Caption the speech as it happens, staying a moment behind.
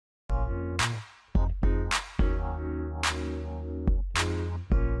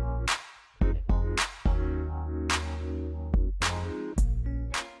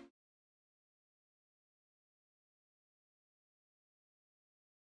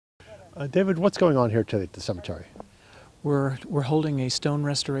David, what's going on here today at the cemetery? We're holding a stone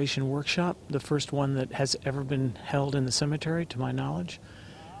restoration workshop, the first one that has ever been held in the cemetery, to my knowledge.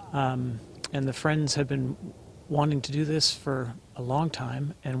 And the Friends have been wanting to do this for a long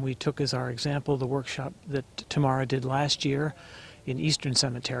time, and we took as our example the workshop that Ta Mara did last year in Eastern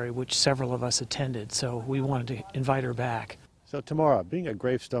Cemetery, which several of us attended, so we wanted to invite her back. So Ta Mara, being a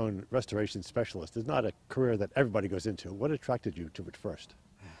gravestone restoration specialist is not a career that everybody goes into. What attracted you to it first?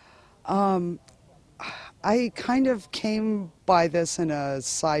 I kind of came by this in a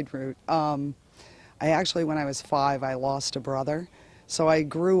side route. I actually, when I was 5, I lost a brother. So I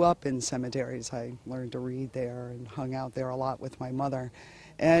grew up in cemeteries. I learned to read there and hung out there a lot with my mother.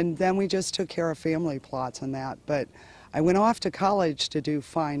 And then we just took care of family plots and that. But I went off to college to do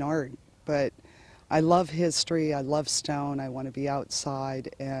fine art. But I love history, I love stone, I want to be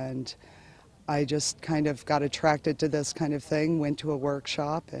outside. And I just kind of got attracted to this kind of thing, went to a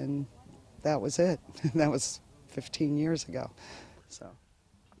workshop, and that was it. That was 15 years ago. So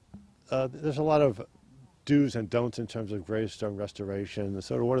There's a lot of do's and don'ts in terms of gravestone restoration.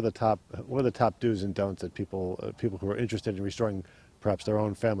 So what are the top do's and don'ts that people who are interested in restoring perhaps their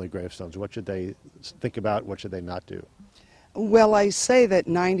own family gravestones, what should they think about, what should they not do? Well, I say that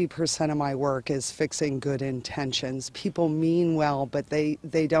 90% of my work is fixing good intentions. People mean well, but they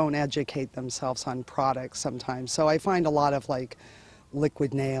don't educate themselves on products sometimes. So I find a lot of like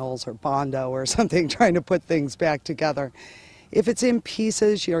liquid nails or Bondo or something trying to put things back together. If it's in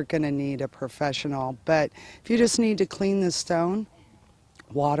pieces, you're going to need a professional. But if you just need to clean the stone,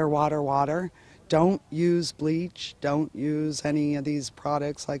 water, water, water. Don't use bleach. Don't use any of these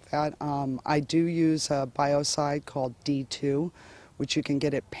products like that. I do use a biocide called D2, which you can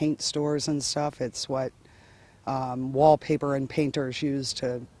get at paint stores and stuff. It's what wallpaper and painters use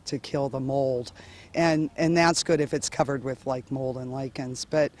to kill the mold. And that's good if it's covered with like mold and lichens.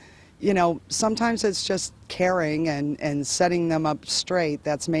 But you know, sometimes it's just caring and setting them up straight.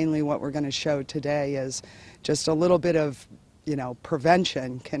 That's mainly what we're going to show today, is just a little bit of, you know,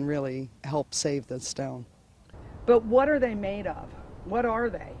 prevention can really help save the stone. But what are they made of? What are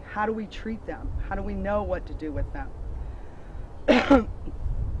they? How do we treat them? How do we know what to do with them?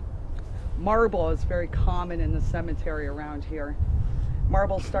 Marble is very common in the cemetery around here.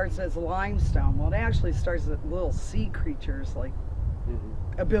 Marble starts as limestone. Well, it actually starts as little sea creatures like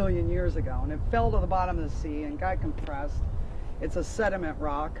a billion years ago, and it fell to the bottom of the sea and got compressed. It's a sediment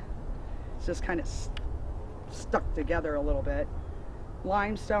rock. It's just kind of stuck together a little bit.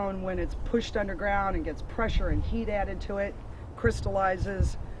 Limestone, when it's pushed underground and gets pressure and heat added to it,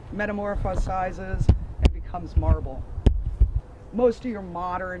 crystallizes, metamorphosizes, and becomes marble. Most of your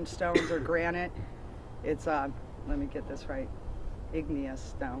modern stones are granite. It's let me get this right, igneous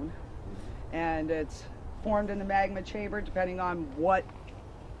stone, and it's formed in the magma chamber depending on what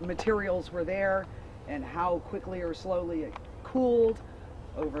materials were there and how quickly or slowly it cooled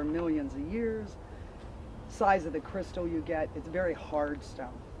over millions of years. Size of the crystal you get, it's very hard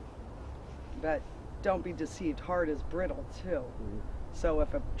stone. But don't be deceived, hard is brittle too. So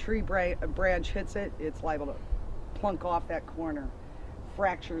if a tree branch hits it, it's liable to plunk off that corner,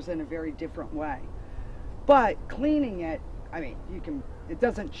 fractures in a very different way. But cleaning it, I mean, it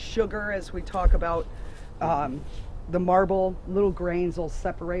doesn't sugar as we talk about. The marble, little grains will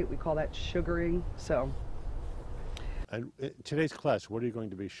separate. We call that sugaring. So. And in today's class, what are you going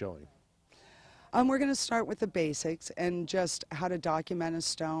to be showing? We're going to start with the basics and just how to document a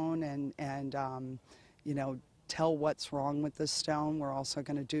stone and you know, tell what's wrong with the stone. We're also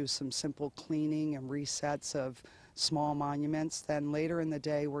going to do some simple cleaning and resets of small monuments. Then later in the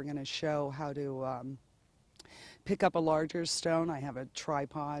day, we're going to show how to pick up a larger stone. I have a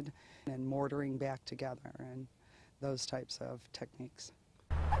tripod and mortaring back together and those types of techniques.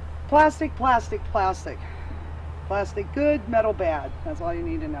 Plastic, plastic, plastic. Plastic good, metal bad. That's all you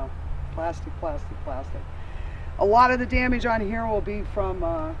need to know. Plastic, plastic, plastic. A lot of the damage on here will be from,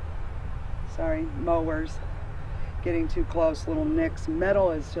 mowers. Getting too close, little nicks. Metal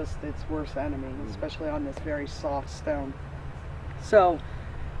is just its worst enemy, especially on this very soft stone. So,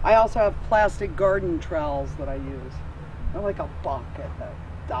 I also have plastic garden trowels that I use. They're like $1 at the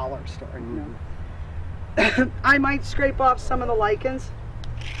dollar store, you know. I might scrape off some of the lichens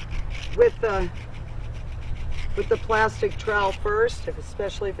with the plastic trowel first,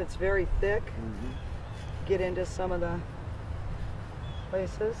 especially if it's very thick. Get into some of the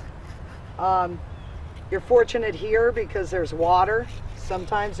places. You're fortunate here because there's water.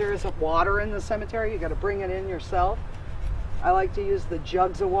 Sometimes there isn't water in the cemetery. You got to bring it in yourself. I like to use the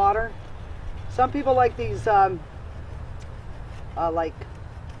jugs of water. Some people like these like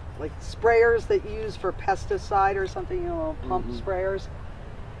sprayers that you use for pesticide or something, you know, pump sprayers.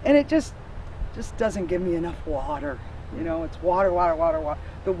 And it just doesn't give me enough water. You know, it's water, water, water, water.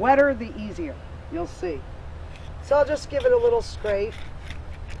 The wetter, the easier. You'll see. So I'll just give it a little scrape.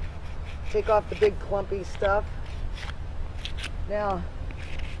 Take off the big clumpy stuff. Now,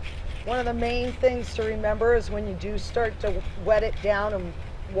 one of the main things to remember is when you do start to wet it down and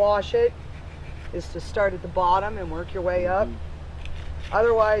wash it, is to start at the bottom and work your way up.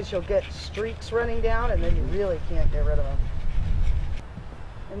 Otherwise, you'll get streaks running down and then you really can't get rid of them.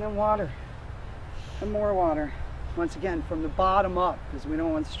 And then water, and more water. Once again, from the bottom up, because we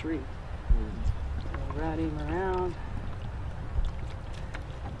don't want streaks. We'll rat him around.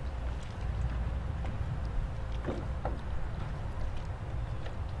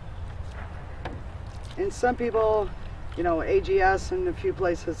 And some people, you know, AGS and a few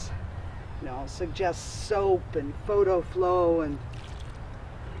places, you know, suggest soap and photo flow, and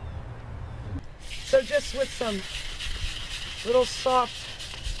so just with some little soft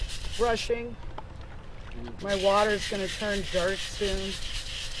brushing. My water's going to turn dark soon,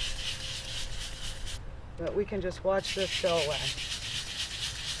 but we can just watch this go away.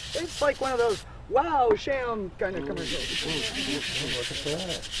 It's like one of those wow sham kind of commercials.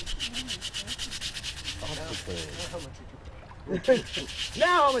 Now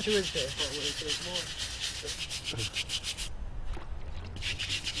how much is this?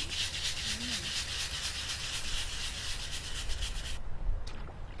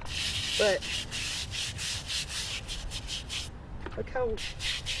 But look how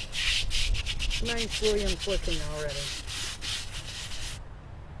nice William's looking already.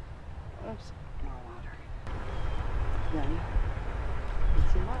 Oops, more water. Then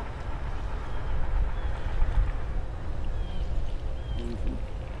rinse him off.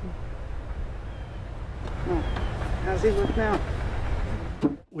 Oh, how's he look now?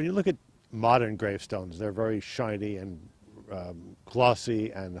 When you look at modern gravestones, they're very shiny and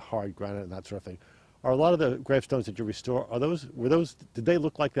glossy and hard granite and that sort of thing. Are a lot of the gravestones that you restore, did they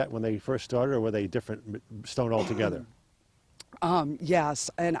look like that when they first started, or were they different stone altogether?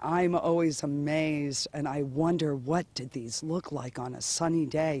 Yes, and I'm always amazed, and I wonder, what did these look like on a sunny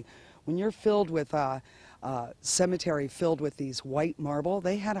day? When you're filled with a cemetery filled with these white marble,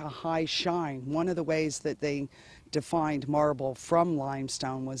 they had a high shine. One of the ways that they defined marble from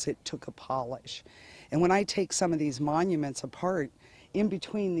limestone was it took a polish. And when I take some of these monuments apart, in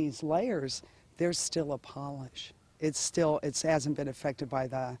between these layers, there's still a polish. It hasn't been affected by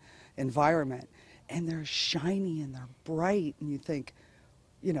the environment. And they're shiny and they're bright, and you think,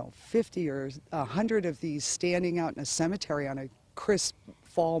 you know, 50 or 100 of these standing out in a cemetery on a crisp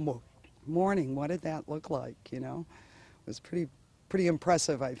fall morning, what did that look like, you know? It was pretty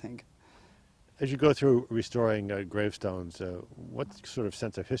impressive, I think. As you go through restoring gravestones, what sort of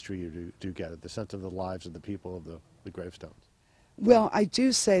sense of history you do get, the sense of the lives of the people of the gravestones? Well, I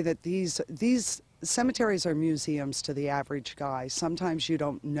do say that these cemeteries are museums to the average guy. Sometimes you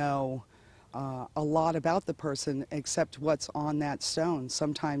don't know a lot about the person except what's on that stone.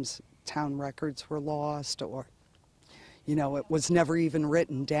 Sometimes town records were lost, or, you know, it was never even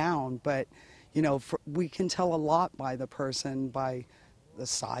written down. But, you know, we can tell a lot by the person, by the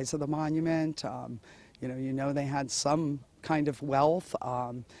size of the monument. You know, they had some kind of wealth.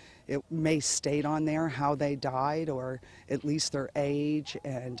 It may state on there how they died, or at least their age,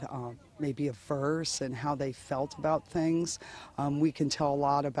 and maybe a verse and how they felt about things. We can tell a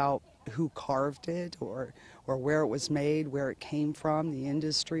lot about who carved it, or where it was made, where it came from, the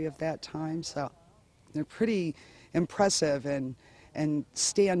industry of that time. So they're pretty impressive and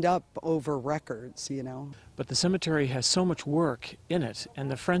stand up over records, you know. But the cemetery has so much work in it,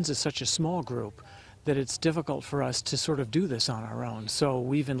 and the Friends is such a small group that it's difficult for us to sort of do this on our own. So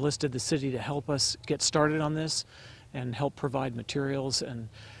we've enlisted the city to help us get started on this and help provide materials, and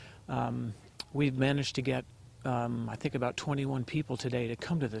we've managed to get I think about 21 people today to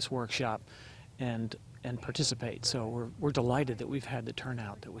come to this workshop and participate. So we're delighted that we've had the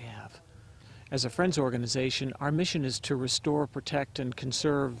turnout that we have. As a Friends organization, our mission is to restore, protect, and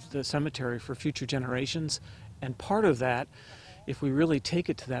conserve the cemetery for future generations. And part of that, if we really take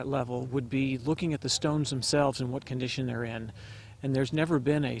it to that level, would be looking at the stones themselves and what condition they're in. And there's never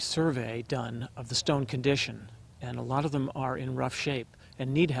been a survey done of the stone condition. And a lot of them are in rough shape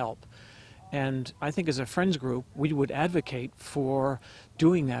and need help. And I think as a Friends group, we would advocate for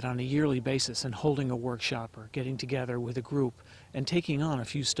doing that on a yearly basis and holding a workshop or getting together with a group and taking on a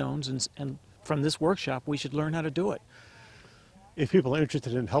few stones. And from this workshop, we should learn how to do it. If people are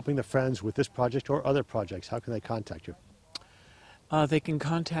interested in helping the Friends with this project or other projects, how can they contact you? They can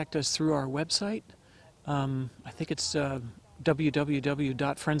contact us through our website. I think it's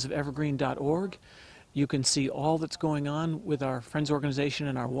www.friendsofevergreen.org. You can see all that's going on with our Friends organization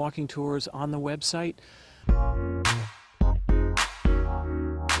and our walking tours on the website.